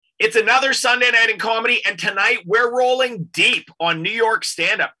It's another Sunday night in comedy, and tonight we're rolling deep on New York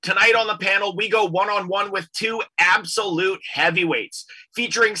stand-up. Tonight on the panel, we go one-on-one with two absolute heavyweights,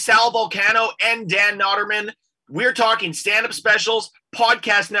 featuring Sal Vulcano and Dan Noterman. We're talking stand-up specials,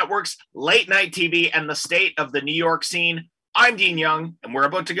 podcast networks, late-night TV, and the state of the New York scene. I'm Dean Young, and we're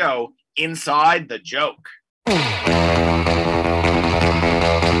about to go inside the joke.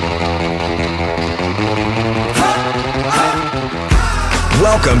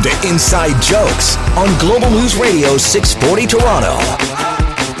 Welcome to Inside Jokes on Global News Radio 640 Toronto.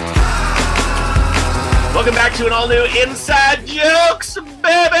 Welcome back to an all-new Inside Jokes,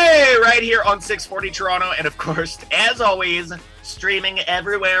 baby! Right here on 640 Toronto. And of course, as always, streaming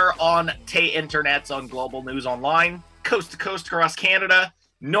everywhere on Tay Internets on Global News Online, coast to coast across Canada,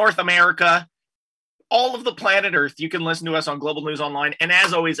 North America, all of the planet Earth. You can listen to us on Global News Online. And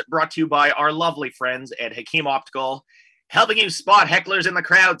as always, brought to you by our lovely friends at Hakeem Optical, helping you spot hecklers in the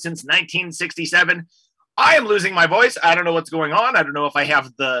crowd since 1967. I am losing my voice. I don't know what's going on. I don't know if I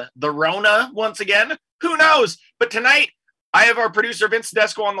have the Rona once again. Who knows? But tonight, I have our producer, Vince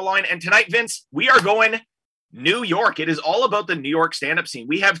Tedesco, on the line. And tonight, Vince, we are going New York. It is all about the New York stand-up scene.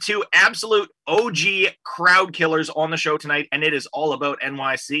 We have two absolute OG crowd killers on the show tonight, and it is all about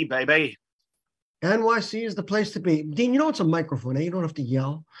NYC, baby. NYC is the place to be. Dean, you know it's a microphone, eh? You don't have to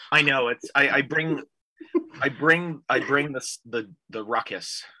yell. I know. I bring the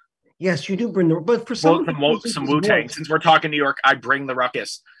ruckus. Yes, you do bring the, but for some Wu-Tang. Since we're talking New York, I bring the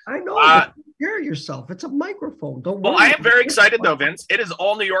ruckus. I know. Hear yourself. It's a microphone. Don't worry. Well, I am very excited though, Vince. It is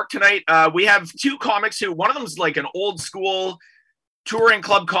all New York tonight. We have two comics who, one of them is like an old school touring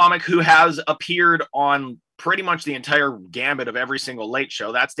club comic who has appeared on pretty much the entire gambit of every single late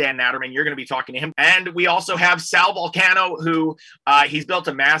show. That's Dan Noterman. You're going to be talking to him. And we also have Sal Vulcano, who he's built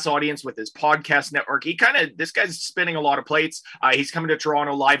a mass audience with his podcast network. This guy's spinning a lot of plates. He's coming to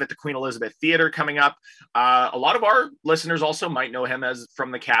Toronto live at the Queen Elizabeth Theatre coming up. A lot of our listeners also might know him as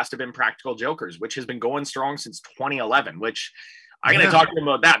from the cast of Impractical Jokers, which has been going strong since 2011, which I'm going to talk to him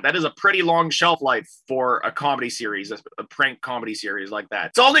about that. That is a pretty long shelf life for a comedy series, a prank comedy series like that.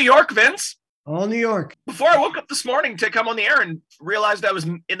 It's all New York, Vince. All New York. Before I woke up this morning to come on the air and realized I was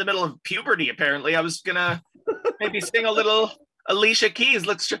in the middle of puberty, apparently, I was going to maybe sing a little Alicia Keys.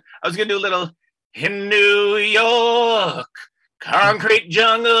 I was going to do a little in New York, concrete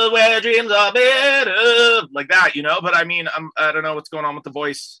jungle where dreams are better, like that, you know? But I mean, I don't know what's going on with the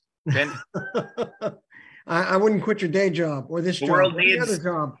voice. I wouldn't quit your day job or this the job. World needs,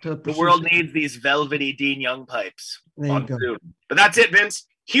 the world needs these velvety Dean Young pipes. There you go. But that's it, Vince.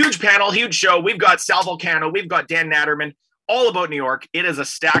 Huge panel, huge show. We've got Sal Vulcano. We've got Dan Noterman. All about New York. It is a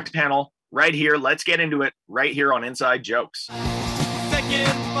stacked panel right here. Let's get into it right here on Inside Jokes.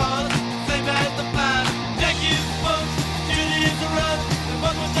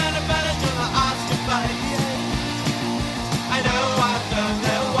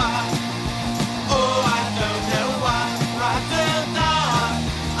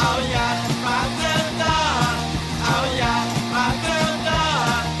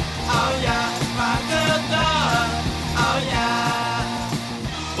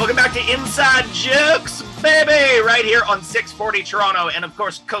 Welcome back to Inside Jokes, baby, right here on 640 Toronto, and of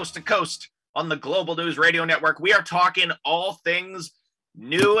course, coast to coast on the Global News Radio Network. We are talking all things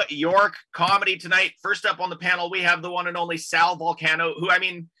New York comedy tonight. First up on the panel, we have the one and only Sal Vulcano, who, I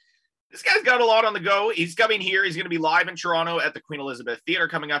mean, this guy's got a lot on the go. He's coming here. He's going to be live in Toronto at the Queen Elizabeth Theatre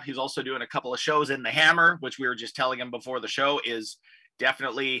coming up. He's also doing a couple of shows in the Hammer, which we were just telling him before the show is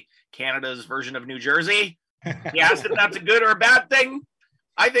definitely Canada's version of New Jersey. He asked if that's a good or a bad thing.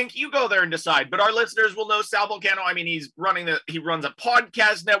 I think you go there and decide, but our listeners will know Sal Vulcano. I mean, he runs a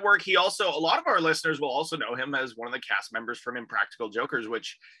podcast network. A lot of our listeners will also know him as one of the cast members from Impractical Jokers,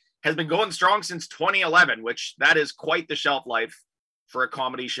 which has been going strong since 2011, which that is quite the shelf life for a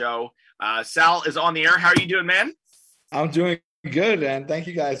comedy show. Sal is on the air. How are you doing, man? I'm doing good, and thank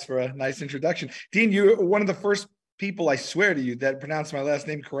you guys for a nice introduction. Dean, you're one of the first people, I swear to you, that pronounced my last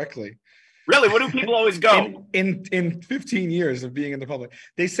name correctly. Really? What do people always go? In 15 years of being in the public,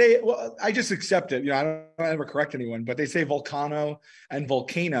 they say, well, I just accept it. You know, I don't ever correct anyone, but they say Vulcano and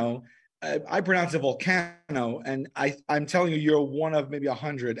Volcano. I pronounce it Volcano, and I'm telling you, you're one of maybe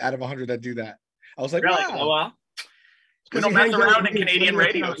 100 out of 100 that do that. I was like, really? wow. Oh, well, we don't mess around in Canadian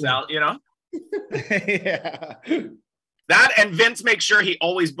radio, Sal, you know? Yeah. That and Vince makes sure he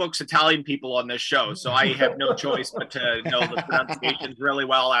always books Italian people on this show. So I have no choice but to know the pronunciations really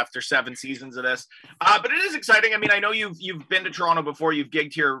well after 7 seasons of this. But it is exciting. I mean, I know you've been to Toronto before, you've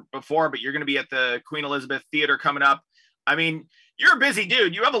gigged here before, but you're going to be at the Queen Elizabeth Theatre coming up. I mean, you're a busy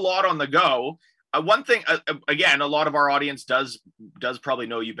dude. You have a lot on the go. One thing, again, a lot of our audience does probably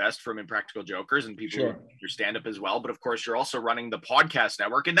know you best from Impractical Jokers and people Sure. who your stand-up as well. But of course, you're also running the podcast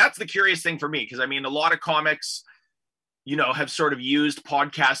network, and that's the curious thing for me, because I mean, a lot of comics, have sort of used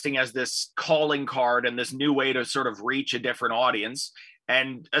podcasting as this calling card and this new way to sort of reach a different audience.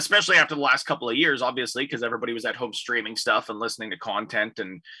 And especially after the last couple of years, obviously, because everybody was at home streaming stuff and listening to content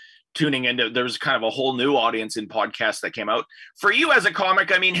and tuning into, there's kind of a whole new audience in podcasts that came out. For you as a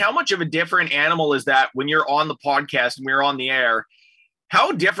comic, I mean, how much of a different animal is that when you're on the podcast and we're on the air?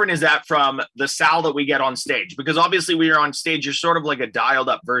 How different is that from the Sal that we get on stage? Because obviously when you're on stage, you're sort of like a dialed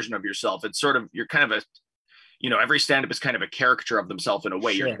up version of yourself. It's sort of, you're kind of a, every stand-up is kind of a caricature of themselves in a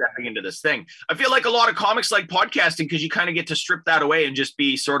way. Sure. You're stepping into this thing. I feel like a lot of comics like podcasting because you kind of get to strip that away and just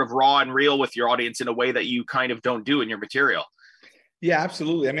be sort of raw and real with your audience in a way that you kind of don't do in your material. Yeah,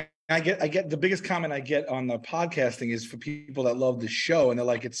 absolutely. I mean, I get the biggest comment I get on the podcasting is for people that love the show, and they're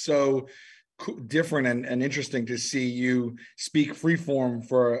like, it's so different and interesting to see you speak freeform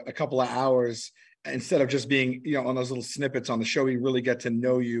for a couple of hours instead of just being, on those little snippets on the show. We really get to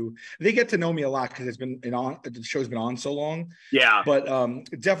know you. They get to know me a lot because the show's been on so long. Yeah. But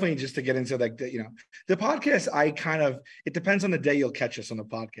definitely just to get into like the podcast, it depends on the day you'll catch us on the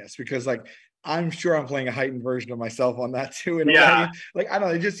podcast, because like, I'm sure I'm playing a heightened version of myself on that too. In a way. Like, I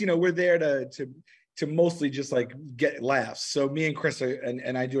don't know, just, we're there to mostly just like get laughs. So me and Chris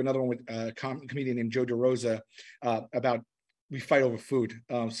and I do another one with a comedian named Joe DeRosa about, we fight over food.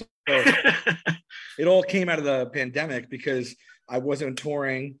 So it all came out of the pandemic because I wasn't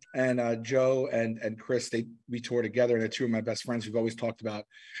touring, and Joe and Chris, we tour together, and they're two of my best friends who've always talked about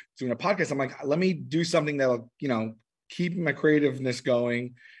doing a podcast. I'm like, let me do something that'll, keep my creativeness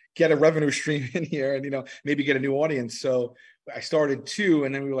going, get a revenue stream in here, and, maybe get a new audience. So I started two,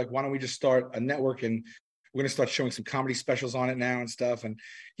 and then we were like, why don't we just start a network, and we're going to start showing some comedy specials on it now and stuff. And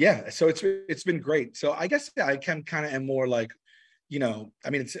yeah, so it's been great. So I guess I can kind of am more like, I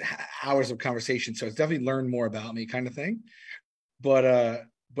mean, it's hours of conversation, so it's definitely learned more about me kind of thing. But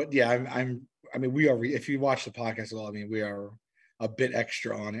yeah, I mean, we are, if you watch the podcast at all, I mean, we are a bit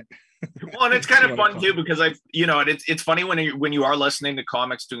extra on it. Well, and it's kind of fun too, because it's funny when you are listening to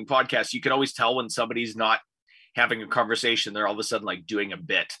comics doing podcasts, you can always tell when somebody's not having a conversation, they're all of a sudden like doing a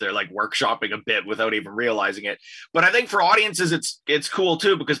bit, they're like workshopping a bit without even realizing it. But I think for audiences, it's cool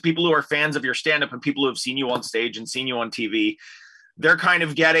too, because people who are fans of your stand-up and people who have seen you on stage and seen you on TV, they're kind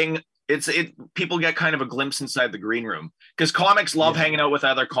of getting people get kind of a glimpse inside the green room, because comics love hanging out with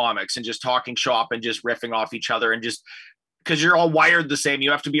other comics and just talking shop and just riffing off each other, and just because you're all wired the same, you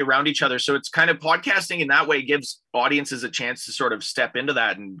have to be around each other. So it's kind of podcasting in that way gives audiences a chance to sort of step into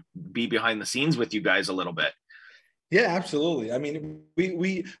that and be behind the scenes with you guys a little bit. Yeah, absolutely. I mean,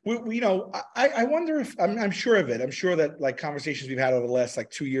 we I wonder if I'm sure of it. I'm sure that like conversations we've had over the last like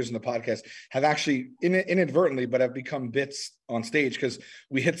 2 years in the podcast have actually inadvertently, but have become bits on stage, because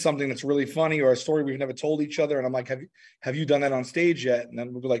we hit something that's really funny or a story we've never told each other. And I'm like, have you done that on stage yet? And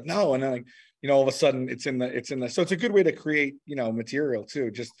then we'll be like, no. And then like, all of a sudden it's in the, so it's a good way to create, material too.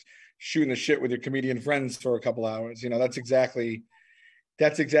 Just shooting the shit with your comedian friends for a couple hours.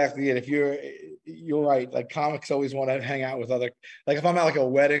 That's exactly it. If you're right. Like comics always want to hang out with other, like if I'm at like a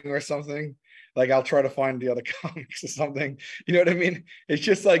wedding or something, like I'll try to find the other comics or something. You know what I mean? It's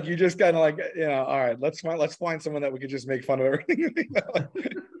just like, you just kind of like, all right, let's find someone that we could just make fun of everything.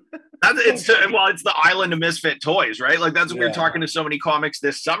 It's the island of misfit toys, right? Like that's what we were talking to so many comics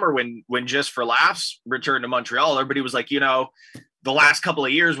this summer when Just for Laughs returned to Montreal. Everybody was like, the last couple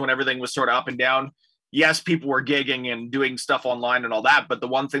of years when everything was sort of up and down, yes, people were gigging and doing stuff online and all that, but the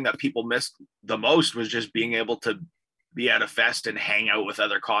one thing that people missed the most was just being able to be at a fest and hang out with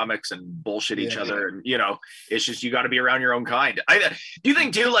other comics and bullshit each other. And, it's just, you got to be around your own kind. Do you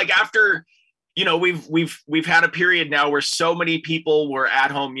think too, like after, we've had a period now where so many people were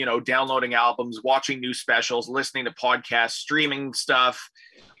at home, downloading albums, watching new specials, listening to podcasts, streaming stuff.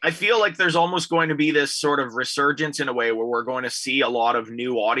 I feel like there's almost going to be this sort of resurgence in a way where we're going to see a lot of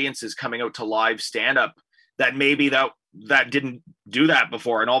new audiences coming out to live stand-up that maybe that didn't do that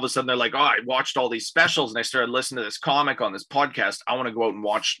before. And all of a sudden they're like, oh, I watched all these specials and I started listening to this comic on this podcast. I want to go out and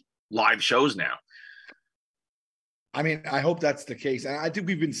watch live shows now. I mean, I hope that's the case. And I think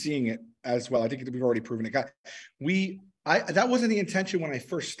we've been seeing it as well. I think we've already proven it. That wasn't the intention when I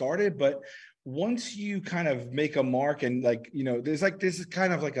first started, but once you kind of make a mark and like, there's like, this is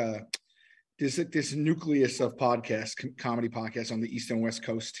kind of like this nucleus of podcasts, comedy podcasts on the East and West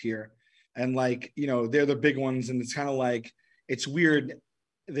Coast here. And like, they're the big ones. And it's kind of like, it's weird.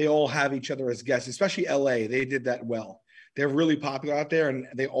 They all have each other as guests, especially LA. They did that well. they're really popular out there, and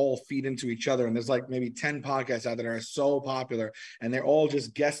they all feed into each other. And there's like maybe 10 podcasts out there that are so popular, and they're all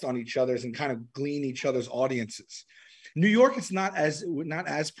just guest on each other's and kind of glean each other's audiences. New York, it's not as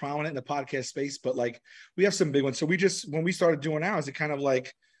prominent in the podcast space, but like we have some big ones. So when we started doing ours, it kind of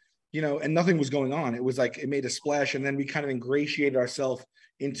like, you know, and nothing was going on. It was like, it made a splash, and then we kind of ingratiated ourselves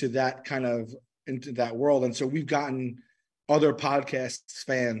into that world. And so we've gotten other podcasts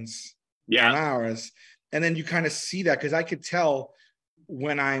fans on ours. And then you kind of see that, because I could tell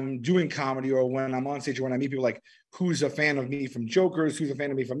when I'm doing comedy or when I'm on stage or when I meet people, like who's a fan of me from Jokers, who's a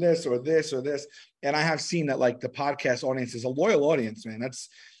fan of me from this or this or this. And I have seen that like the podcast audience is a loyal audience, man.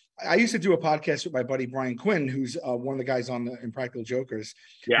 I used to do a podcast with my buddy Brian Quinn, who's one of the guys on the Impractical Jokers.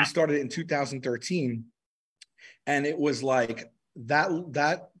 Yeah. We started in 2013, and it was like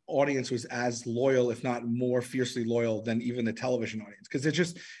that audience was as loyal, if not more fiercely loyal, than even the television audience, because they're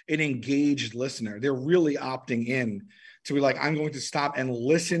just an engaged listener. They're really opting in to be like, I'm going to stop and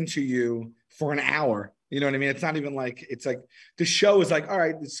listen to you for an hour. You know what I mean? It's not even like, it's like the show is like, all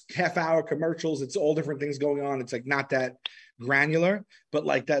right, it's half hour commercials. It's all different things going on. It's like not that granular, but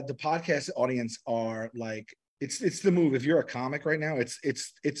like that the podcast audience are like, it's the move. If you're a comic right now, it's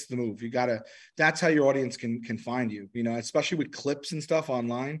the move. You gotta, that's how your audience can find you, you know, especially with clips and stuff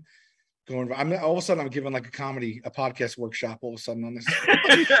online. All of a sudden I'm giving like a podcast workshop all of a sudden on this.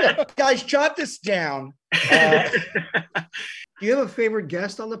 Guys, jot this down. Do you have a favorite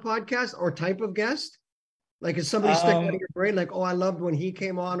guest on the podcast or type of guest? Like, is somebody stick out of your brain? Like, oh, I loved when he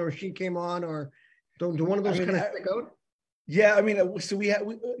came on or she came on, or do one of those kind of stick out? Yeah, I mean, so we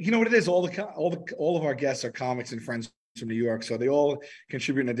you know what it is. All of our guests are comics and friends from New York, so they all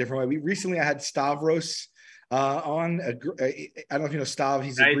contribute in a different way. Recently I had Stavros on. I don't know if you know Stav.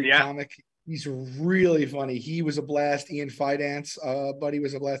 He's a Greek comic. He's really funny. He was a blast. Ian Fidance, buddy,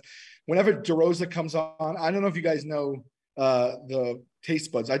 was a blast. Whenever DeRosa comes on, I don't know if you guys know the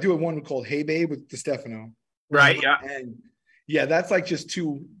Taste Buds. I do a one called Hey Babe with DeStefano. Right. Yeah. And yeah, that's like just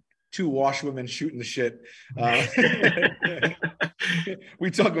two washwomen shooting the shit. We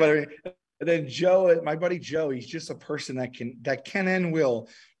talk about it. And then Joe, my buddy Joe, he's just a person that can and will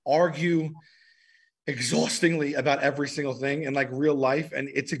argue exhaustingly about every single thing in like real life, and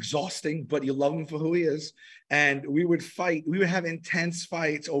it's exhausting, but you love him for who he is. And we would have intense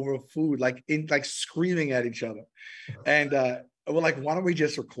fights over food, like screaming at each other. And we're like, why don't we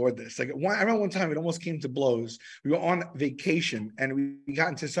just record this? Like, I remember one time it almost came to blows. We were on vacation and we got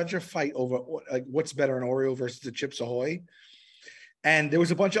into such a fight over like what's better, an Oreo versus the Chips Ahoy. And there was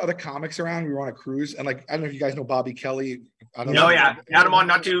a bunch of other comics around. We were on a cruise, and like, I don't know if you guys know Bobby Kelly. I don't know. Yeah, had him on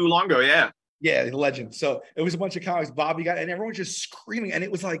not too long ago. Yeah, legend. So it was a bunch of comics. Bobby got, and everyone just screaming, and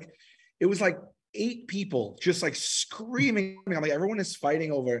it was like 8 people just like screaming. I'm like, everyone is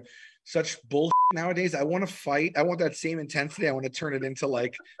fighting over such bullshit nowadays. I want to fight. I want that same intensity. I want to turn it into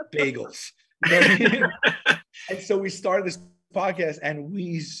like bagels. You know what I mean? And so we started this podcast, and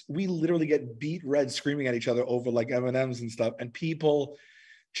we literally get beat red screaming at each other over like M&Ms and stuff, and people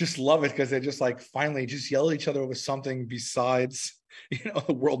just love it because they're just like finally just yell at each other over something besides, you know,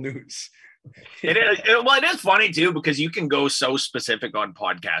 the world news. It is funny too, because you can go so specific on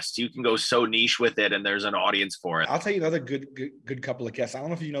podcasts. You can go so niche with it, and there's an audience for it. I'll tell you another good couple of guests. I don't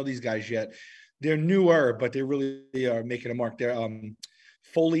know if you know these guys yet. They're newer, but they really are making a mark. They're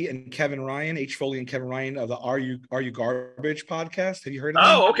Foley and Kevin Ryan, H. Foley and Kevin Ryan of the Are You Garbage podcast. Have you heard of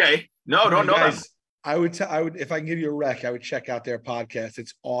them? Oh, okay. No, don't know them. I would if I can give you a rec, I would check out their podcast.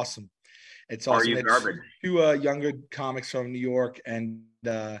 It's awesome. It's awesome. Are You Garbage? Two younger comics from New York, and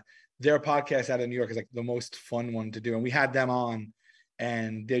their podcast out of New York is like the most fun one to do. And we had them on,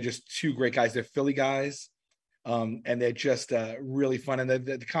 and they're just two great guys. They're Philly guys. And they're just really fun. And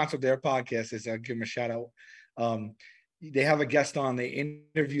the concept of their podcast is, I'll give them a shout out. They have a guest on, they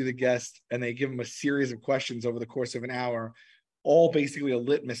interview the guest, and they give them a series of questions over the course of an hour, all basically a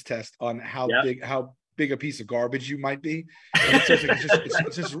litmus test on how big a piece of garbage you might be. And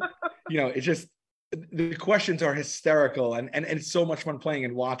it's just you know, it's just, the questions are hysterical, and it's so much fun playing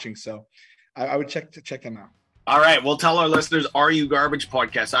and watching. So I would check them out. All right. We'll tell our listeners, Are You Garbage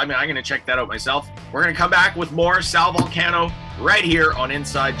podcast. I mean, I'm going to check that out myself. We're going to come back with more Sal Vulcano right here on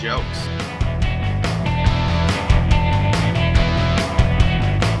Inside Jokes.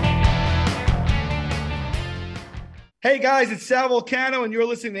 Hey guys, it's Sal Vulcano, and you're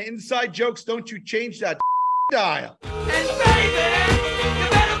listening to Inside Jokes. Don't you change that dial. And baby, you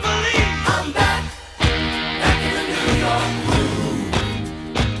better believe I'm back in the New York groove.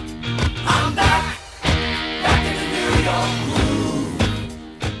 I'm back in the New York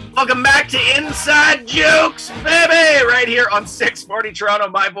groove. Welcome back to Inside Jokes, baby, right right here on 640 Toronto.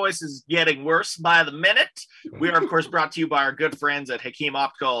 My voice is getting worse by the minute. We are, of course, brought to you by our good friends at Hakeem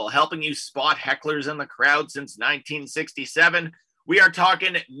Optical, helping you spot hecklers in the crowd since 1967. We are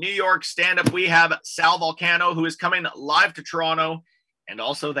talking New York stand-up. We have Sal Vulcano, who is coming live to Toronto, and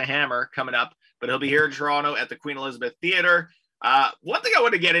also The Hammer coming up, but he'll be here in Toronto at the Queen Elizabeth Theatre. One thing I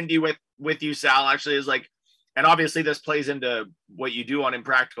want to get into with you, Sal, actually, is like, and obviously this plays into what you do on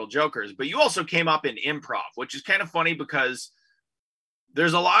Impractical Jokers, but you also came up in improv, which is kind of funny because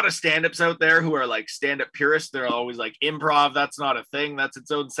there's a lot of stand-ups out there who are like stand-up purists. They're always like, improv, that's not a thing. That's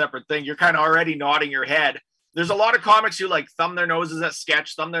its own separate thing. You're kind of already nodding your head. There's a lot of comics who like thumb their noses at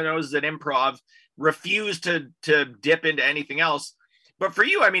sketch, thumb their noses at improv, refuse to dip into anything else. But for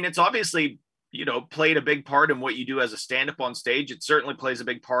you, I mean, it's obviously, you know, played a big part in what you do as a stand-up on stage. It certainly plays a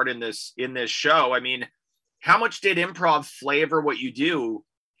big part in this show. I mean, how much did improv flavor what you do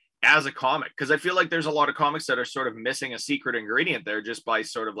as a comic? Because I feel like there's a lot of comics that are sort of missing a secret ingredient there just by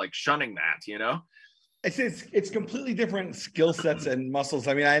sort of like shunning that, you know? It's completely different skill sets and muscles.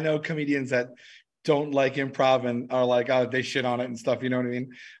 I mean, I know comedians that don't like improv and are like, oh, they shit on it and stuff, you know what I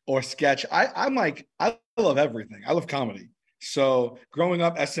mean? Or sketch. I'm like, I love everything. I love comedy. So growing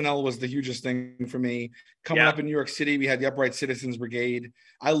up, SNL was the hugest thing for me. Coming up in New York City, we had the Upright Citizens Brigade.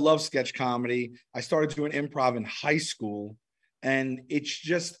 I love sketch comedy. I started doing improv in high school, and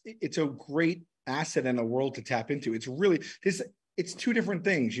it's a great asset in a world to tap into. It's really it's two different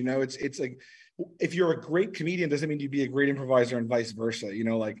things, you know. It's like, if you're a great comedian, doesn't mean you'd be a great improviser and vice versa. You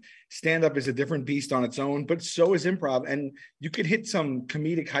know, like stand-up is a different beast on its own, but so is improv. And you could hit some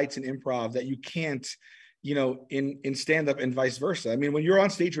comedic heights in improv that you can't, you know, in stand-up and vice versa. I mean, when you're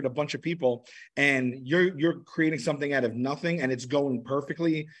on stage with a bunch of people and you're creating something out of nothing and it's going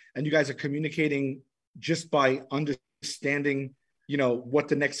perfectly, and you guys are communicating just by understanding, you know, what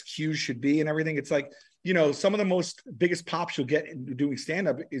the next cues should be and everything. It's like, you know, some of the biggest pops you'll get in doing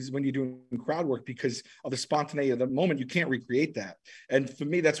stand-up is when you're doing crowd work, because of the spontaneity of the moment. You can't recreate that. And for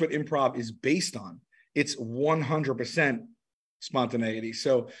me, that's what improv is based on. It's 100% spontaneity.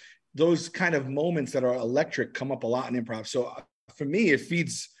 So those kind of moments that are electric come up a lot in improv. So for me, it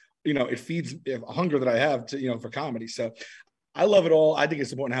feeds a hunger that I have to, you know, for comedy. So I love it all. I think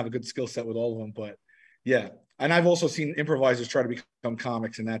it's important to have a good skill set with all of them, but yeah. And I've also seen improvisers try to become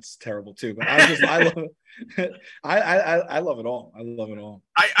comics, and that's terrible too. But I love it. I love it all. I love it all.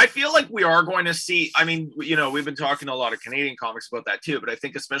 I feel like we are going to see, I mean, you know, we've been talking to a lot of Canadian comics about that too, but I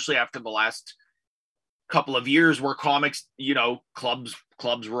think especially after the last couple of years where comics, you know, clubs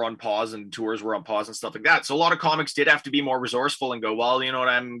were on pause and tours were on pause and stuff like that. So a lot of comics did have to be more resourceful and go, well, you know what,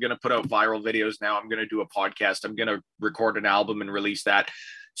 I'm going to put out viral videos now. I'm going to do a podcast. I'm going to record an album and release that.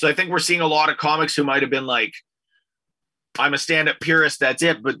 So I think we're seeing a lot of comics who might've been like, I'm a stand-up purist, that's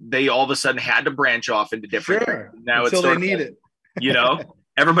it. But they all of a sudden had to branch off into different things. Now it's they need it. You know,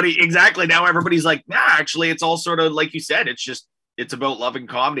 exactly. Now everybody's like, nah, actually, it's all sort of like you said, it's about loving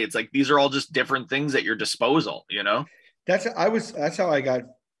comedy. It's like, these are all just different things at your disposal, you know? That's how I got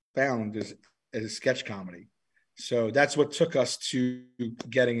found as sketch comedy. So that's what took us to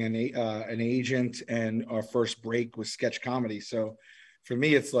getting an agent, and our first break was sketch comedy. So for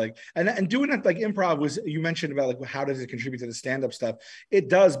me, it's like, and doing it like improv was, you mentioned about like, how does it contribute to the stand-up stuff? It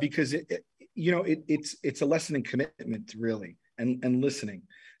does, because it's a lesson in commitment, really, and listening.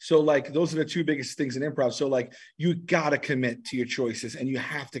 So like, those are the two biggest things in improv. So like, you got to commit to your choices, and you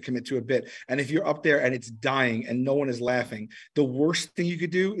have to commit to a bit. And if you're up there and it's dying and no one is laughing, the worst thing you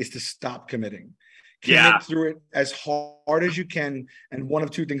could do is to stop committing. Commit through it as hard as you can, and one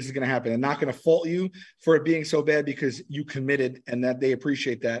of two things is going to happen. They're not going to fault you for it being so bad because you committed and that they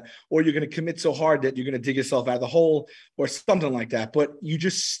appreciate that, or you're going to commit so hard that you're going to dig yourself out of the hole or something like that. But you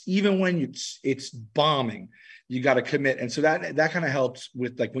just, even when it's bombing, you got to commit. And so that kind of helps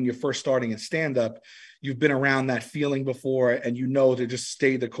with like when you're first starting in stand-up, you've been around that feeling before, and you know to just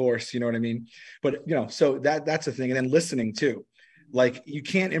stay the course, you know what I mean? But, you know, so that's a thing. And then listening too. Like, you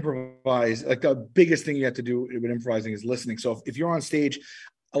can't improvise. Like, the biggest thing you have to do with improvising is listening. So if you're on stage,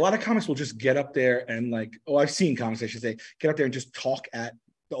 a lot of comics will just get up there and like, I've seen comics, I should say, get up there and just talk at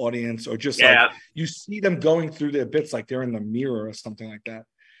the audience, or just like, you see them going through their bits like they're in the mirror or something like that.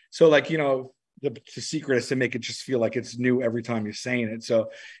 So like, you know, the secret is to make it just feel like it's new every time you're saying it.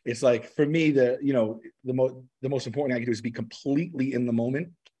 So it's like, for me, the most important thing I can do is be completely in the moment.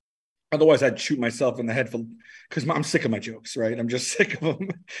 Otherwise, I'd shoot myself in the head because I'm sick of my jokes, right? I'm just sick of them.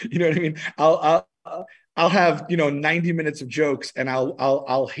 You know what I mean? I'll have 90 minutes of jokes, and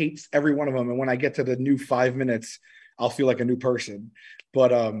I'll hate every one of them. And when I get to the new 5 minutes, I'll feel like a new person.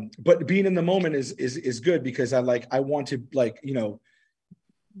 But being in the moment is good, because I want to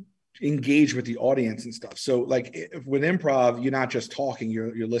engage with the audience and stuff. So like with improv, you're not just talking,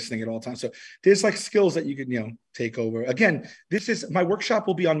 you're listening at all times. So there's like skills that you can, take over. Again, this is my workshop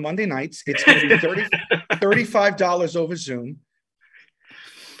will be on Monday nights. It's going to be $35 over Zoom.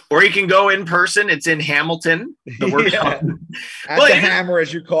 Or you can go in person. It's in Hamilton. The workshop. At the Hammer,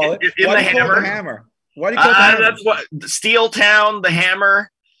 as you call it. In Why the do you call it Hammer. the Hammer? Why do you call it the Hammer? That's what Steel Town, the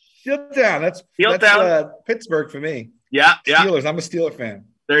Hammer. Steel Town. That's Pittsburgh for me. Yeah. Steelers. I'm a Steeler fan.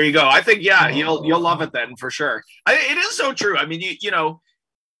 There you go. I think, you'll love it then for sure. It is so true. I mean,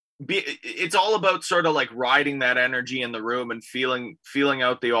 it's all about sort of like riding that energy in the room and feeling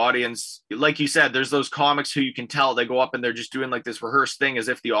out the audience. Like you said, there's those comics who you can tell they go up and they're just doing like this rehearsed thing as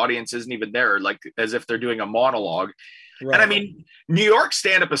if the audience isn't even there, like as if they're doing a monologue. Right. And I mean, New York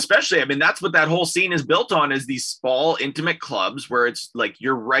stand-up especially, I mean, that's what that whole scene is built on, is these small, intimate clubs where it's like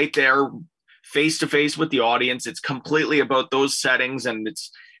you're right there face-to-face with the audience. It's completely about those settings, and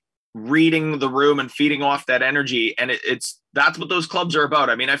it's reading the room and feeding off that energy. And that's what those clubs are about.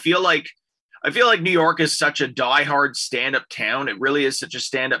 I mean, I feel like New York is such a diehard stand-up town. It really is such a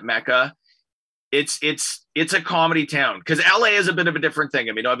stand-up mecca. It's a comedy town, because LA is a bit of a different thing.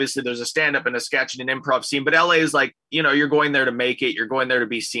 I mean, obviously there's a stand-up and a sketch and an improv scene, but LA is like, you're going there to make it. You're going there to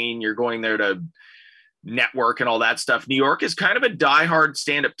be seen. You're going there to network and all that stuff. New York is kind of a diehard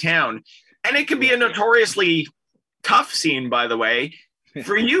stand-up town, and it can be a notoriously tough scene, by the way.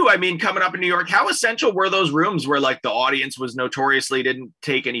 For you, I mean, coming up in New York, how essential were those rooms where like the audience was notoriously didn't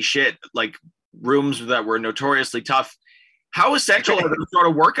take any shit, like rooms that were notoriously tough? How essential are those sort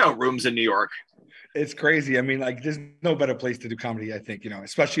of workout rooms in New York? It's crazy. I mean, like, there's no better place to do comedy, I think,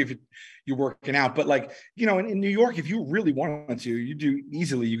 especially if you're working out. But like, in New York, if you really wanted to,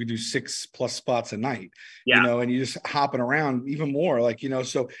 you could do 6+ spots a night, and you just hopping around even more, like,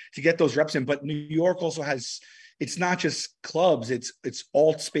 so to get those reps in. But New York also has, it's not just clubs, it's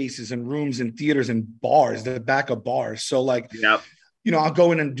alt spaces and rooms and theaters and bars, the back of bars. So like, I'll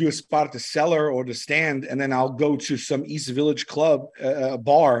go in and do a spot at the Cellar or the Stand, and then I'll go to some East Village club,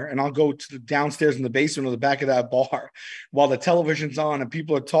 bar, and I'll go to the downstairs in the basement or the back of that bar while the television's on and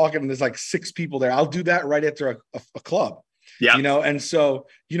people are talking and there's like 6 people there. I'll do that right after a club. Yeah. And so,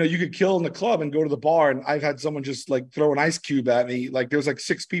 you could kill in the club and go to the bar. And I've had someone just like throw an ice cube at me. Like there's like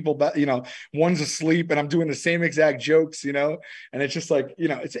 6 people, one's asleep and I'm doing the same exact jokes, and it's just like,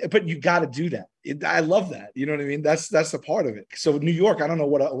 but you got to do that. I love that. You know what I mean? That's the part of it. So New York, I don't know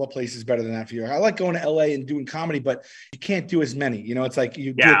what place is better than that for you. I like going to LA and doing comedy, but you can't do as many, it's like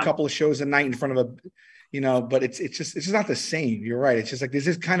you do a couple of shows a night in front of but it's just not the same. You're right. It's just like, there's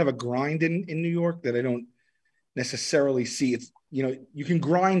this kind of a grind in New York that I don't necessarily see. It's you can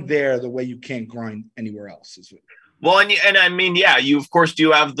grind there the way you can't grind anywhere else. Well, and I mean, you of course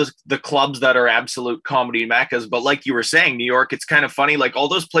do have the clubs that are absolute comedy meccas, but like you were saying, New York, it's kind of funny, like all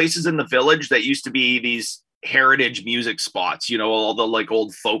those places in the Village that used to be these heritage music spots, all the like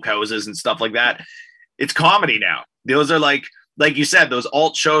old folk houses and stuff like that. It's comedy now. Those are like you said, those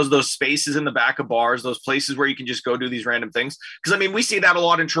alt shows, those spaces in the back of bars, those places where you can just go do these random things. Because I mean, we see that a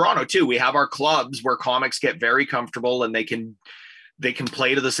lot in Toronto too. We have our clubs where comics get very comfortable and they can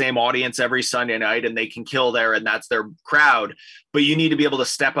play to the same audience every Sunday night and they can kill there, and that's their crowd. But you need to be able to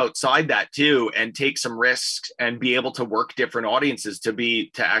step outside that too and take some risks and be able to work different audiences to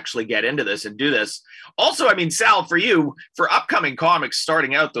actually get into this and do this. Also, I mean, Sal, for you, for upcoming comics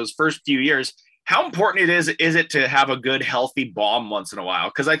starting out those first few years, how important is it to have a good, healthy bomb once in a while?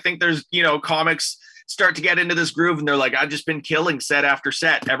 Because I think there's, comics start to get into this groove and they're like, I've just been killing set after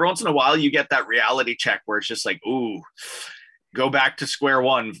set. Every once in a while, you get that reality check where it's just like, ooh, go back to square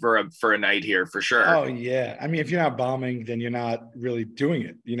one for a night here for sure. Oh yeah. I mean, if you're not bombing, then you're not really doing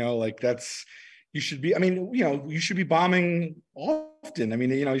it. You should be, you should be bombing often. I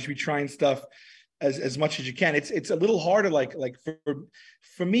mean, you should be trying stuff as much as you can. It's a little harder, like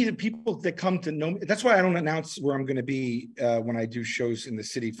for me, the people that come to know me, that's why I don't announce where I'm going to be when I do shows in the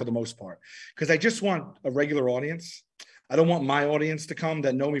city for the most part, because I just want a regular audience. I don't want my audience to come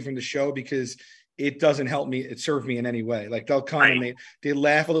that know me from the show, because it doesn't help me. It serve me in any way. Like they'll come and they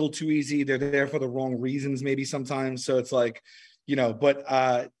laugh a little too easy. They're there for the wrong reasons, maybe sometimes. So it's like, but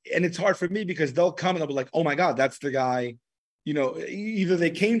and it's hard for me because they'll come and they'll be like, oh my God, that's the guy. Either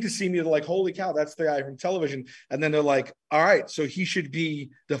they came to see me, they're like, holy cow, that's the guy from television. And then they're like, all right, so he should be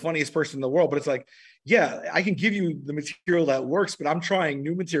the funniest person in the world. But it's like, yeah, I can give you the material that works, but I'm trying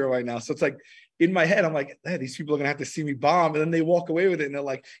new material right now. So it's like, in my head, I'm like, hey, these people are going to have to see me bomb. And then they walk away with it. And they're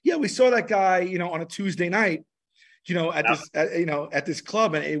like, yeah, we saw that guy, on a Tuesday night, at this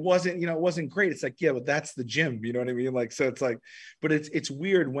club. And it wasn't, it wasn't great. It's like, yeah, but that's the gym. You know what I mean? Like, so it's like, but it's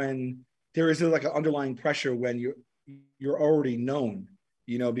weird when there is like an underlying pressure when you're already known,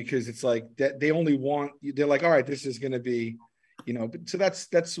 because it's like that they only want, they're like, all right, this is going to be, but so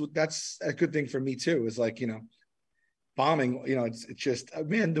that's a good thing for me too, is like, bombing, it's just,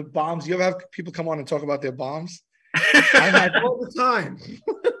 man, the bombs, you ever have people come on and talk about their bombs? I had all the time.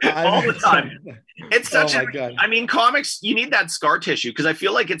 All the time. It's such God. I mean, comics, you need that scar tissue, because I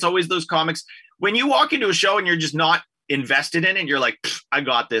feel like it's always those comics when you walk into a show and you're just not invested in it, you're like, I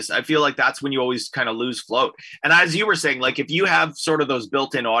got this. I feel like that's when you always kind of lose float. And as you were saying, like if you have sort of those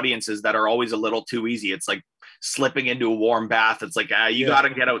built-in audiences that are always a little too easy, it's like slipping into a warm bath. It's like, you got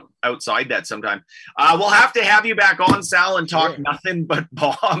to get outside that sometime. We'll have to have you back on, Sal, and talk nothing but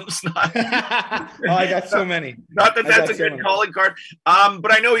bombs. I got so many. Not that that's a good calling card.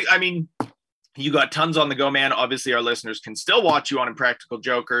 But I know, you got tons on the go, man. Obviously, our listeners can still watch you on Impractical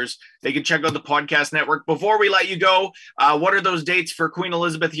Jokers. They can check out the podcast network. Before we let you go, what are those dates for Queen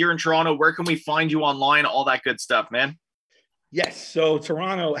Elizabeth here in Toronto? Where can we find you online? All that good stuff, man. Yes. So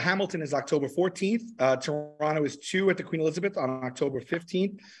Toronto, Hamilton is October 14th. Toronto is 2 at the Queen Elizabeth on October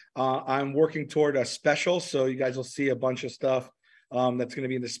 15th. I'm working toward a special, so you guys will see a bunch of stuff that's going to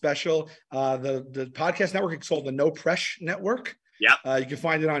be in the special. The podcast network is called the No Press Network. Yeah. You can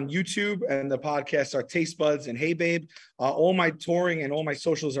find it on YouTube, and the podcasts are Taste Buds and Hey Babe. All my touring and all my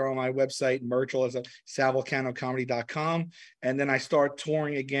socials are on my website, merch, all is at salvolcanocomedy.com. And then I start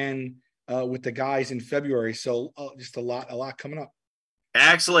touring again with the guys in February. So just a lot coming up.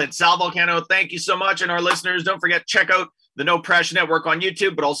 Excellent. Sal Vulcano, thank you so much. And our listeners, don't forget, check out the No Pressure Network on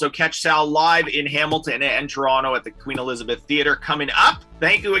YouTube, but also catch Sal live in Hamilton and Toronto at the Queen Elizabeth Theatre coming up.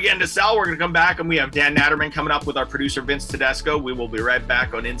 Thank you again to Sal. We're going to come back, and we have Dan Natterman coming up with our producer, Vince Tedesco. We will be right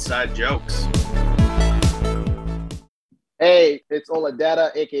back on Inside Jokes. Hey, it's Ola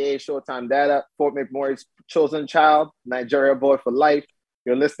Dada, a.k.a. Showtime Dada, Fort McMurray's chosen child, Nigeria boy for life.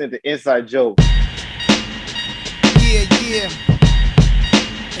 You're listening to Inside Jokes. Yeah.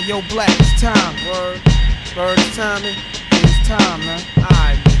 Hey, yo, Black, it's time. Word, it's timing. It's time, man. All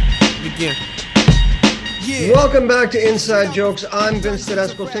right, begin. Yeah. Welcome back to Inside Jokes. I'm Vince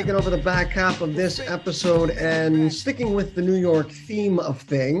Tedesco, taking over the back half of this episode and sticking with the New York theme of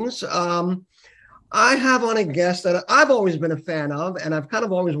things. I have on a guest that I've always been a fan of, and I've kind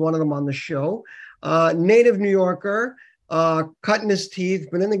of always wanted him on the show. Native New Yorker, cutting his teeth,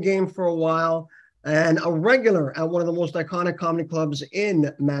 been in the game for a while, and a regular at one of the most iconic comedy clubs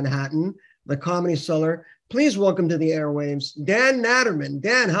in Manhattan, the Comedy Cellar. Please welcome to the airwaves, Dan Natterman.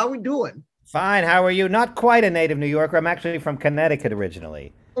 Dan, how are we doing? Fine. How are you? Not quite a native New Yorker. I'm actually from Connecticut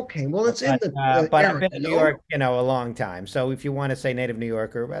originally. Okay, well, it's in the but area, I've been in New York, a long time. So if you want to say native New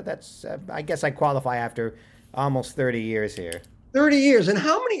Yorker, well, that's I guess I qualify after almost 30 years here. 30 years. And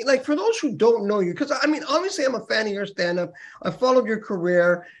how many, like, for those who don't know you, because I mean, obviously I'm a fan of your stand-up. I followed your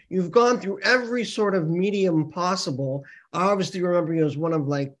career. You've gone through every sort of medium possible. I obviously remember you as one of,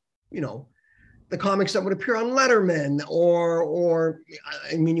 like, the comics that would appear on Letterman, or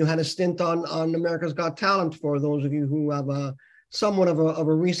I mean, you had a stint on America's Got Talent, for those of you who have somewhat of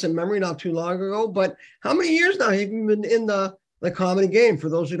a recent memory, not too long ago. But how many years now have you been in the comedy game, for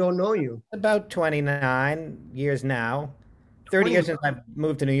those who don't know you? About 29 years now. 30 years since I've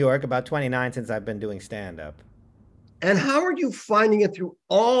moved to New York, about 29 since I've been doing stand-up. And how are you finding it through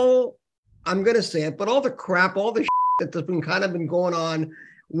all, I'm going to say it, but all the crap, all the shit that's been kind of been going on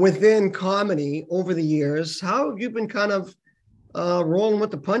within comedy over the years? How have you been kind of rolling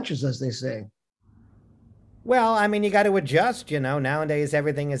with the punches, as they say? Well, I mean, you got to adjust, Nowadays,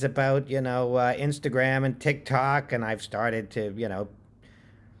 everything is about, Instagram and TikTok, and I've started to,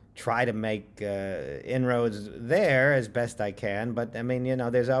 try to make inroads there as best I can. But, I mean,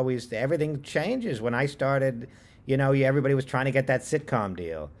 there's always, everything changes. When I started, everybody was trying to get that sitcom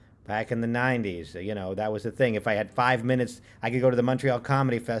deal. Back in the 90s, that was the thing. If I had 5 minutes, I could go to the Montreal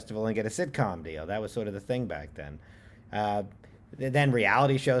Comedy Festival and get a sitcom deal. That was sort of the thing back then. Then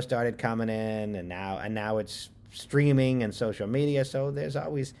reality shows started coming in, and now it's streaming and social media. So there's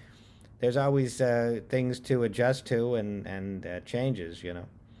always things to adjust to and changes,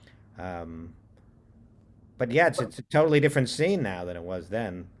 But yeah, it's a totally different scene now than it was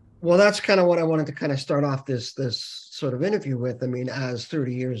then. Well, that's kind of what I wanted to kind of start off this sort of interview with. I mean, as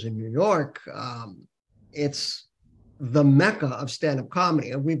 30 years in New York, it's the mecca of stand-up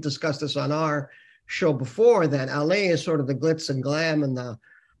comedy. And we've discussed this on our show before, that LA is sort of the glitz and glam and the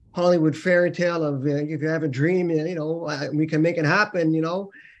Hollywood fairy tale of if you have a dream, we can make it happen,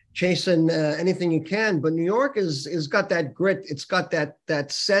 chasing anything you can. But New York is got that grit. It's got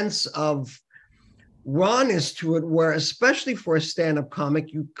that sense of rawness to it, where especially for a stand-up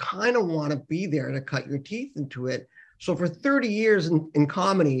comic, you kind of want to be there to cut your teeth into it. So for 30 years in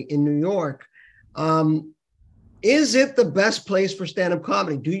comedy in New York, Is it the best place for stand-up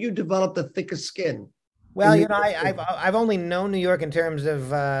comedy? Do you develop the thickest skin? Well, in you know, New York? I've only known New York in terms of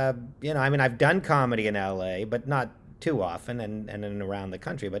you know, I mean, I've done comedy in L.A., but not too often, and in around the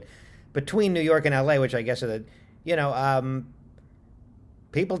country. But between New York and L.A., which I guess are the, you know,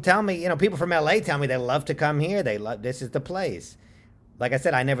 people tell me, you know, people from L.A. tell me they love to come here. They love, this is the place. Like I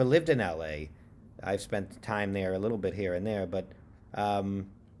said, I never lived in L.A. I've spent time there a little bit here and there, but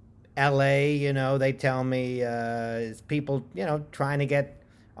L.A., you know, they tell me is people, you know, trying to get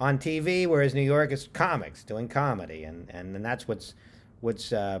on TV, whereas New York is comics doing comedy, and that's what's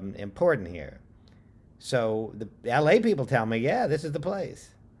important here. So the LA people tell me, yeah, this is the place.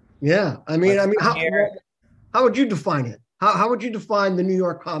 Yeah, I mean, Here- how would you define it? How would you define the New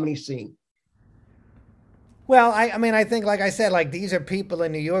York comedy scene? Well, I mean, I think, like I said, like these are people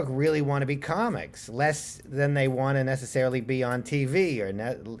in New York really want to be comics, less than they want to necessarily be on TV or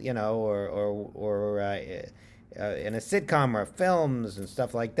you know, or in a sitcom or films and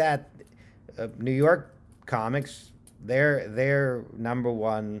stuff like that. New York comics, their number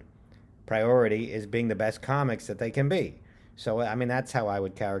one priority is being the best comics that they can be. So, I mean, that's how I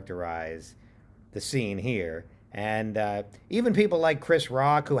would characterize the scene here. And even people like Chris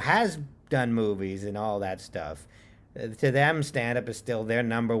Rock, who has done movies and all that stuff, to them, stand-up is still their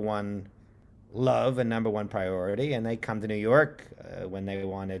number one love and number one priority. And they come to New York when they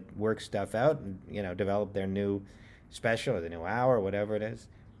want to work stuff out and, you know, develop their new special or the new hour or whatever it is.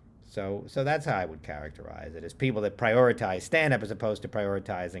 So that's how I would characterize it, as people that prioritize stand-up as opposed to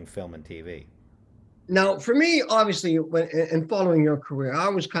prioritizing film and TV. Now, for me, obviously, in following your career, I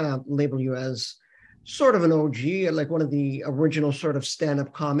always kind of label you as sort of an OG, like one of the original sort of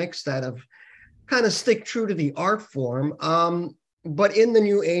stand-up comics that have kind of stick true to the art form. But in the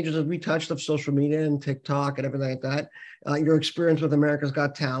new ages, as we touched, of social media and TikTok and everything like that, your experience with America's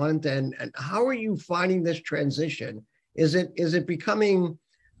Got Talent, and how are you finding this transition? Is it becoming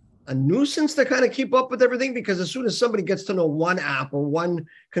a nuisance to kind of keep up with everything? Because as soon as somebody gets to know one app or one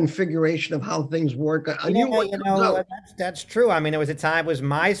configuration of how things work, a new one comes out. That's true. I mean, there was a time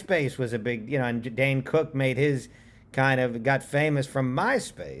MySpace was a big, you know, and Dane Cook made his got famous from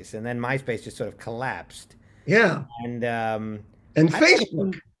MySpace, and then MySpace just sort of collapsed. Yeah. And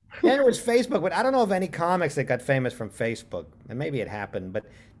Facebook. Yeah, it was Facebook, but I don't know of any comics that got famous from Facebook. And maybe it happened, but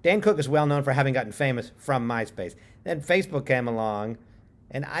Dane Cook is well known for having gotten famous from MySpace. Then Facebook came along,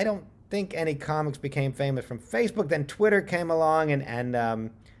 and I don't think any comics became famous from Facebook. Then Twitter came along, and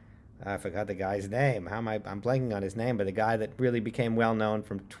I forgot the guy's name. I'm blanking on his name, but the guy that really became well known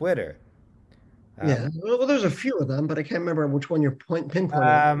from Twitter. Yeah, well, there's a few of them, but I can't remember which one you're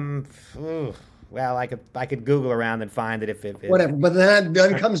pinpointing. Well, I could Google around and find it if whatever. But then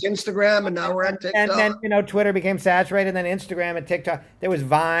comes Instagram, and now we're at TikTok. And then, you know, Twitter became saturated, and then Instagram and TikTok. There was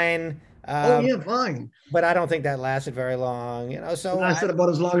Vine. Vine. But I don't think that lasted very long, you know. So it lasted about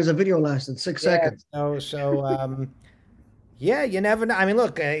as long as a video lasted, 6 seconds. Yeah, you never know. I mean,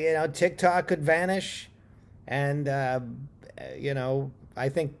 look, you know, TikTok could vanish, and you know, I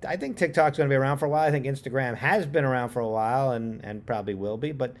think TikTok's going to be around for a while. I think Instagram has been around for a while, and probably will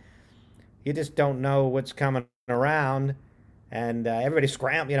be, but you just don't know what's coming around, and everybody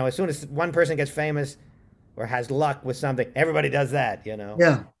scrambles. You know, as soon as one person gets famous or has luck with something, everybody does that. You know.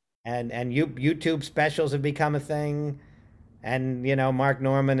 Yeah. And YouTube specials have become a thing, and you know, Mark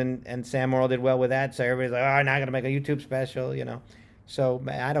Norman and Sam Morrill did well with that. So everybody's like, oh, now I'm going to make a YouTube special. You know. So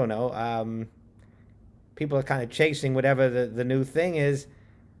I don't know. People are kind of chasing whatever the new thing is,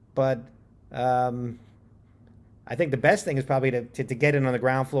 but I think the best thing is probably to get in on the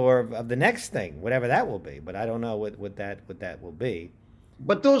ground floor of the next thing, whatever that will be. But I don't know what that will be.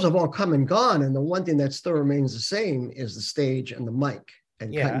 But those have all come and gone, and the one thing that still remains the same is the stage and the mic,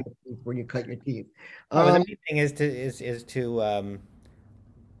 and cutting your teeth when you cut your teeth. Well, the main thing is to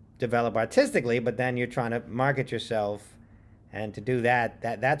develop artistically, but then you're trying to market yourself, and to do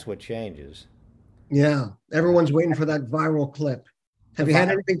that's what changes. Yeah, everyone's waiting for that viral clip. Have you had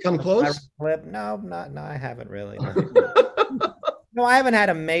anything come close? Clip? No, I haven't really. No, I haven't had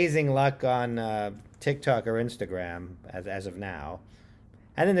amazing luck on TikTok or Instagram as of now.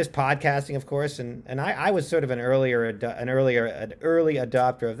 And then there's podcasting, of course, and I was sort of an early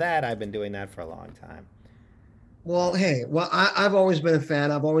adopter of that. I've been doing that for a long time. Well, hey, I've always been a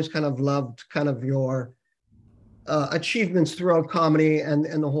fan. I've always kind of loved kind of your achievements throughout comedy and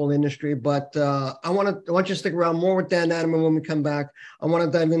the whole industry. But I want you to stick around more with Dan Natterman when we come back. I want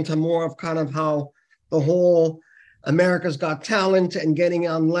to dive into more of kind of how the whole America's Got Talent and getting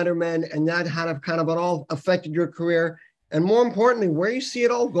on Letterman and that had kind of it all affected your career. And more importantly, where you see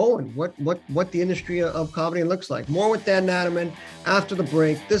it all going, what the industry of comedy looks like. More with Dan Natterman after the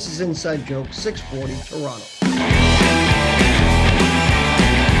break. This is Inside Joke, 640 Toronto.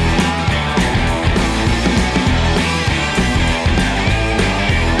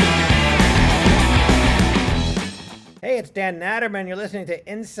 it's Dan Natterman. You're listening to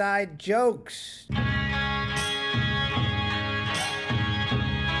Inside Jokes.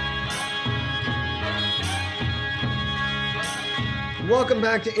 Welcome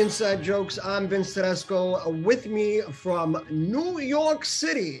back to Inside Jokes. I'm Vince Tedesco. With me from New York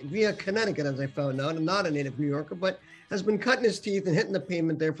City via Connecticut, as I found out. I'm not a native New Yorker, but has been cutting his teeth and hitting the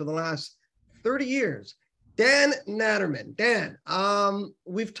pavement there for the last 30 years. Dan Natterman. Dan,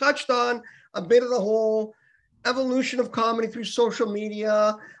 we've touched on a bit of the whole evolution of comedy through social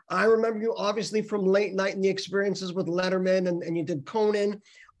media. I remember you obviously from late night and the experiences with Letterman, and you did Conan.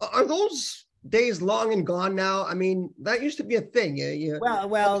 Are those days long and gone now? I mean, that used to be a thing.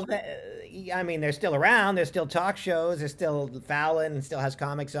 I mean, they're still around. There's still talk shows. There's still Fallon still has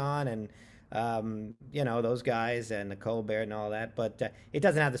comics on, and those guys and Nicole Baird and all that. But it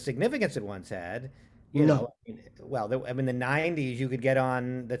doesn't have the significance it once had. You know, the '90s you could get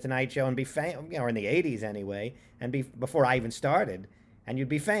on the Tonight Show and be famous, or in the '80s anyway, and before I even started, and you'd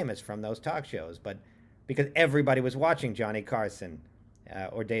be famous from those talk shows. But because everybody was watching Johnny Carson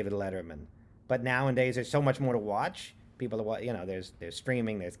or David Letterman. But nowadays, there's so much more to watch. People are, there's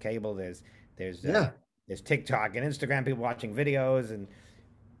streaming, there's cable, there's TikTok and Instagram. People watching videos and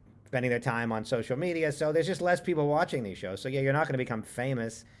spending their time on social media. So there's just less people watching these shows. So yeah, you're not going to become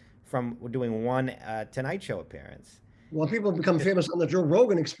famous from doing one Tonight Show appearance. Well, people become famous on the Joe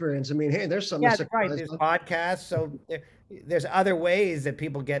Rogan Experience. I mean, hey, there's something. Yeah, that's right. There's podcasts. So there's other ways that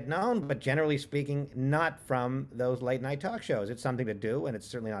people get known, but generally speaking, not from those late night talk shows. It's something to do, and it's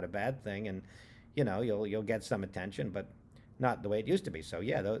certainly not a bad thing. And you'll get some attention, but not the way it used to be. So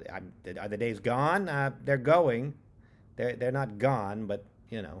yeah, are the days gone? They're going. They're not gone, but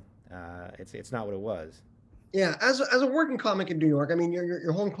it's not what it was. Yeah, as a working comic in New York, I mean,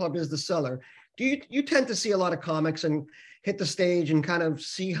 your home club is the Cellar. Do you tend to see a lot of comics and hit the stage and kind of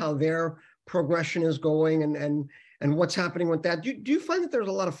see how their progression is going and what's happening with that? Do you find that there's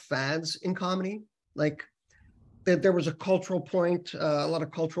a lot of fads in comedy? Like that there was a cultural point, a lot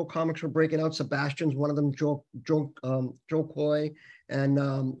of cultural comics were breaking out. Sebastian's one of them, Joe Coy and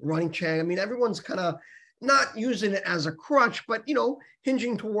Ronnie Chang. I mean, everyone's kind of not using it as a crutch, but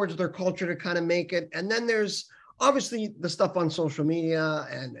hinging towards their culture to kind of make it. And then there's obviously the stuff on social media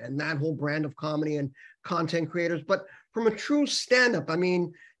and that whole brand of comedy and content creators. But from a true stand-up, I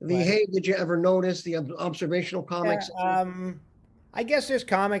mean, hey, did you ever notice the observational comics? I guess there's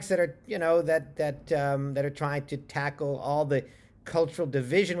comics that are, that are trying to tackle all the cultural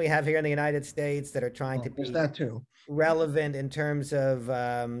division we have here in the United States, that are trying to be that too relevant in terms of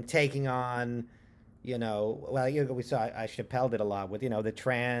taking on, we saw Chappelle did a lot with, the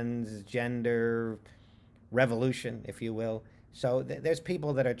transgender revolution, if you will. So there's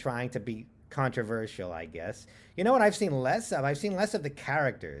people that are trying to be controversial, I guess. You know what I've seen less of? I've seen less of the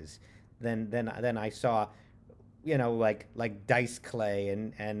characters than I saw, like Dice Clay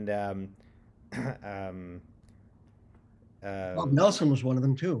and Bob Nelson was one of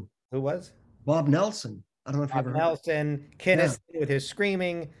them too. Who was? Bob Nelson. I don't know if Bob you ever Nelson, Kinnis with his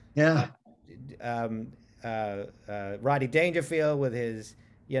screaming. Yeah. Rodney Dangerfield with his,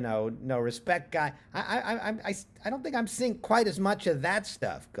 no respect guy. I don't think I'm seeing quite as much of that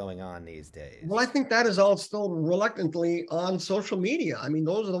stuff going on these days. Well, I think that is all still reluctantly on social media. I mean,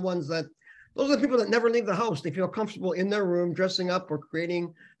 those are the people that never leave the house. They feel comfortable in their room, dressing up or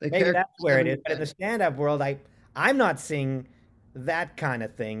creating. Maybe that's where it is. But in the stand-up world, I'm not seeing that kind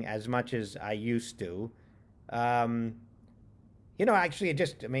of thing as much as I used to. Actually,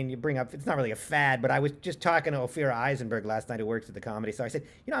 you bring up, it's not really a fad, but I was just talking to Ophira Eisenberg last night, who works at the Comedy Store. I said,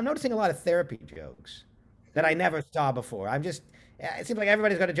 I'm noticing a lot of therapy jokes that I never saw before. It seems like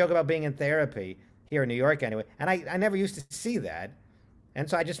everybody's got a joke about being in therapy here in New York anyway. And I never used to see that. And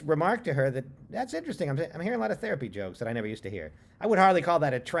so I just remarked to her that's interesting. I'm hearing a lot of therapy jokes that I never used to hear. I would hardly call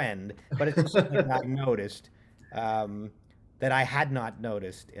that a trend, but it's just something that I've noticed that I had not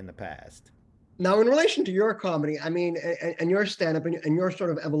noticed in the past. Now, in relation to your comedy, I mean, and your stand-up and your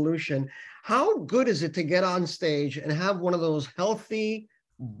sort of evolution, how good is it to get on stage and have one of those healthy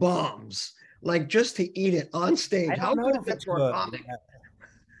bombs, like just to eat it on stage? How good is it for a comic?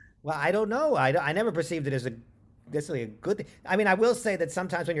 Well, I don't know. I never perceived it as necessarily a good thing. I mean, I will say that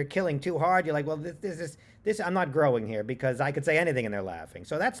sometimes when you're killing too hard, you're like, well, this I'm not growing here because I could say anything and they're laughing.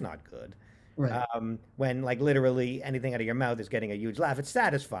 So that's not good. Right. When like literally anything out of your mouth is getting a huge laugh, it's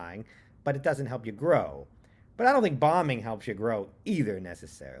satisfying, but it doesn't help you grow. But I don't think bombing helps you grow either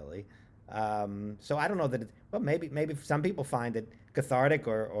necessarily. So I don't know that. Maybe some people find it cathartic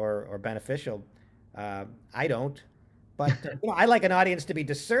or beneficial. I don't. But I like an audience to be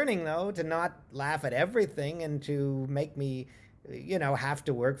discerning, though, to not laugh at everything and to make me, have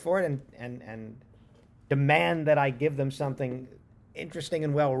to work for it and demand that I give them something interesting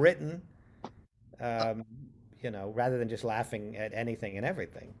and well written, rather than just laughing at anything and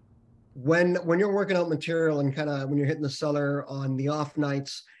everything. When you're working out material and kind of when you're hitting the cellar on the off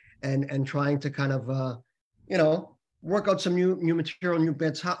nights and trying to kind of work out some new material, new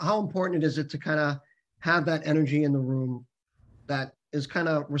bits, how important is it to kind of have that energy in the room that is kind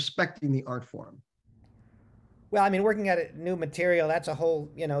of respecting the art form? Well, I mean, working at new material, that's a whole,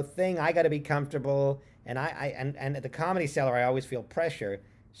 thing. I got to be comfortable. And and at the Comedy Cellar, I always feel pressure.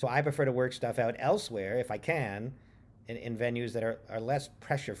 So I prefer to work stuff out elsewhere, if I can, in venues that are less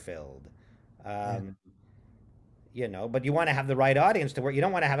pressure filled. But you want to have the right audience to work. You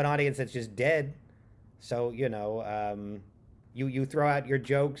don't want to have an audience that's just dead. So, you throw out your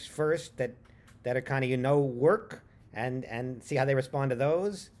jokes first that are kind of, work and see how they respond to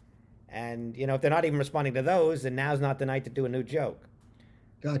those. And, if they're not even responding to those, then now's not the night to do a new joke.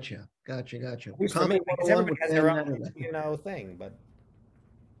 Gotcha. For me, because everybody has their own, thing, but.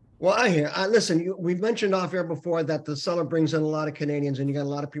 Well, I hear. Listen, we've mentioned off air before that the Cellar brings in a lot of Canadians, and you got a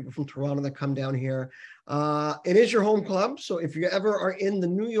lot of people from Toronto that come down here. It is your home club, so if you ever are in the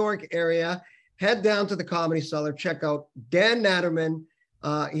New York area, head down to the Comedy Cellar. Check out Dan Natterman.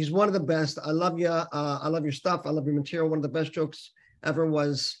 He's one of the best. I love you. I love your stuff. I love your material. One of the best jokes ever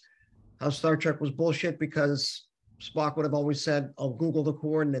was how Star Trek was bullshit because Spock would have always said, "I'll Google the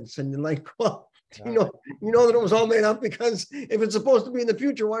coordinates," and you're like, well. You know that it was all made up because if it's supposed to be in the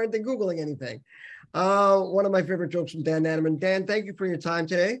future, why aren't they Googling anything? One of my favorite jokes from Dan Natterman. Dan, thank you for your time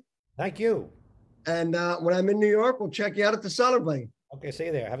today. Thank you. And when I'm in New York, we'll check you out at the Cellar, buddy. Okay, see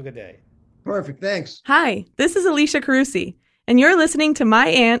you there. Have a good day. Perfect. Thanks. Hi, this is Alicia Carusi, and you're listening to my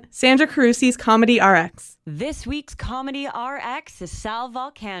aunt, Sandra Carusi's Comedy RX. This week's Comedy RX is Sal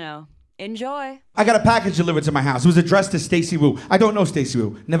Volcano. Enjoy. I got a package delivered to my house. It was addressed to Stacey Wu. I don't know Stacey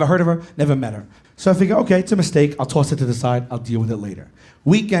Wu. Never heard of her, never met her. So I figure, okay, it's a mistake. I'll toss it to the side. I'll deal with it later.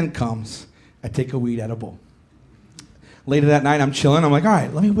 Weekend comes. I take a weed edible. Later that night, I'm chilling. I'm like, all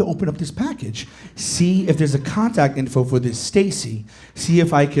right, let me open up this package. See if there's a contact info for this Stacey. See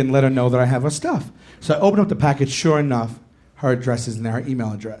if I can let her know that I have her stuff. So I open up the package. Sure enough, her address is in there, her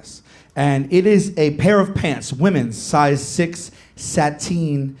email address. And it is a pair of pants, women's, size 6,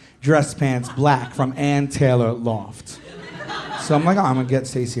 sateen dress pants, black, from Ann Taylor Loft. So I'm like, oh, I'm going to get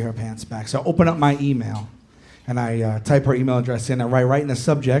Stacey her pants back. So I open up my email, and I type her email address in. I write right in the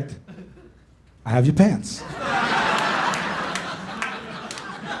subject, I have your pants.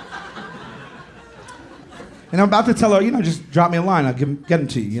 And I'm about to tell her, just drop me a line. I'll get them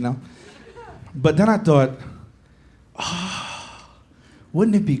to you, But then I thought,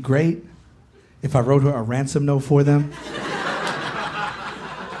 wouldn't it be great if I wrote her a ransom note for them?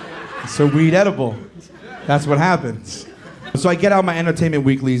 So weed edible. That's what happens. So I get out my Entertainment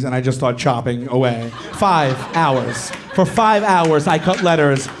Weeklies and I just start chopping away. 5 hours. For 5 hours, I cut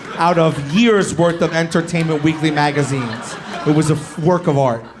letters out of years' worth of Entertainment Weekly magazines. It was a work of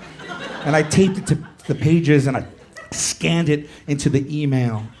art. And I taped it to the pages and I scanned it into the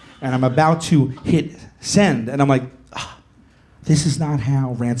email. And I'm about to hit send. And I'm like, this is not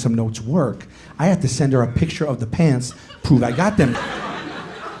how ransom notes work. I have to send her a picture of the pants, prove I got them.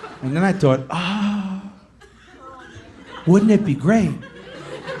 And then I thought, wouldn't it be great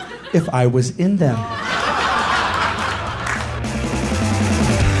if I was in them?